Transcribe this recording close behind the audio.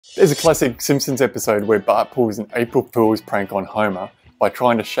There's a classic Simpsons episode where Bart pulls an April Fools prank on Homer by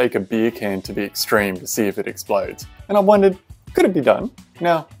trying to shake a beer can to the extreme to see if it explodes. And I wondered, could it be done?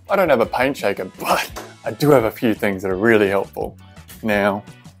 Now, I don't have a paint shaker, but I do have a few things that are really helpful. Now,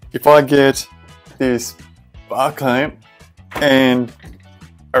 if I get this bar clamp and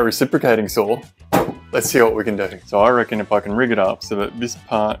a reciprocating saw, let's see what we can do. So I reckon if I can rig it up so that this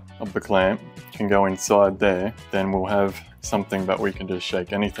part of the clamp can go inside there, then we'll have something that we can just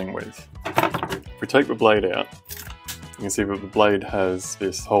shake anything with. If we take the blade out, you can see that the blade has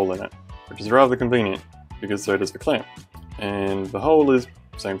this hole in it, which is rather convenient because so does the clamp. And the hole is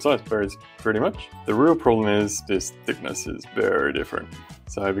same size, pretty much. The real problem is this thickness is very different.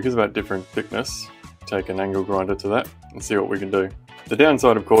 So because of that different thickness, take an angle grinder to that and see what we can do. The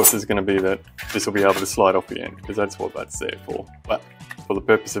downside, of course, is going to be that this will be able to slide off the end because that's what that's there for. But for the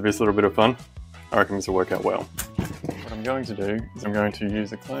purpose of this little bit of fun, I reckon this will work out well. What I'm going to do is I'm going to use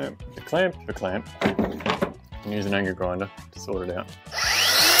the clamp, and use an angle grinder to sort it out.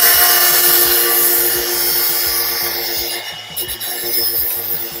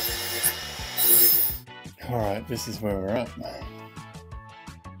 Alright, this is where we're at.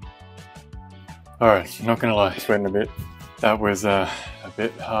 Alright, not gonna lie, sweating a bit. That was a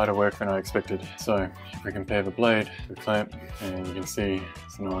bit harder work than I expected. So if we compare the blade to the clamp, and you can see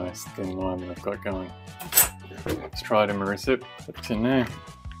it's a nice thin line that I've got going. Let's try it in my recip. Put it in there,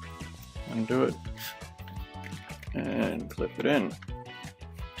 undo it, and clip it in.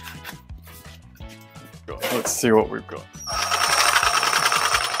 Let's see what we've got.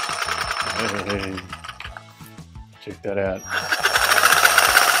 Hey, check that out.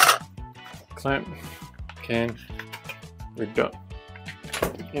 Clamp, can, rigged up.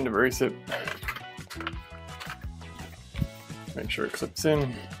 Into the recip. Make sure it clips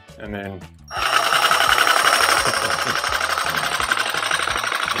in, and then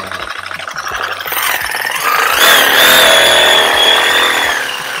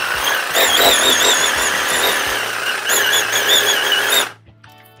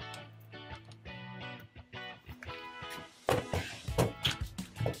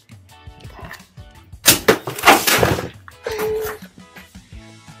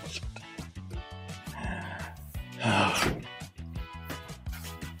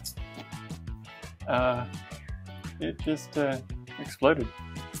it just exploded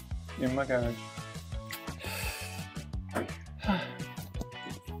in my garage.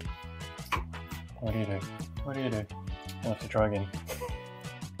 What do you do? What do you do? I'll have to try again.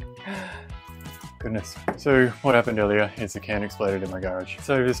 Goodness. So what happened earlier is the can exploded in my garage.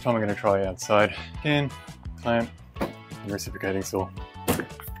 So this time I'm going to try outside. Can, clamp, and reciprocating saw.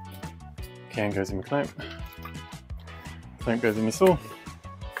 Can goes in the clamp. Clamp goes in the saw.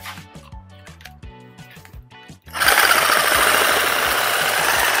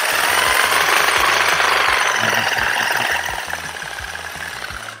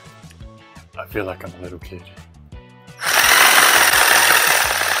 I feel like I'm a little kid.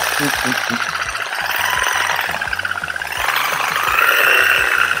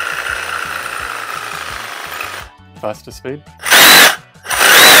 Faster speed.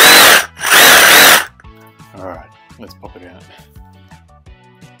 Alright, let's pop it out.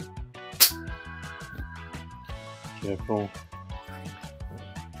 Careful.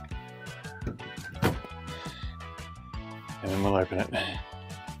 And then we'll open it.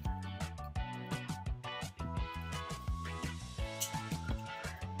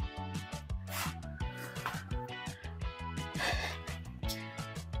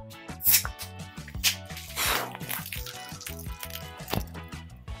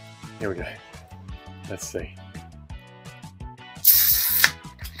 Here we go. Let's see.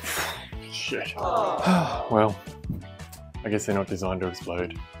 Shit. Well, I guess they're not designed to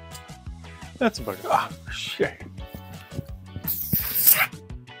explode. That's a bugger. Ah, shit.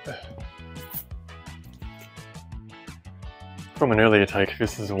 From an earlier take,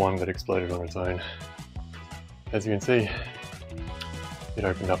 this is the one that exploded on its own. As you can see, it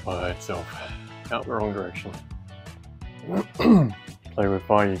opened up by itself, out the wrong direction. Play with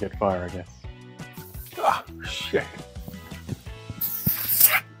fire, you get fire, I guess. Ah, shit.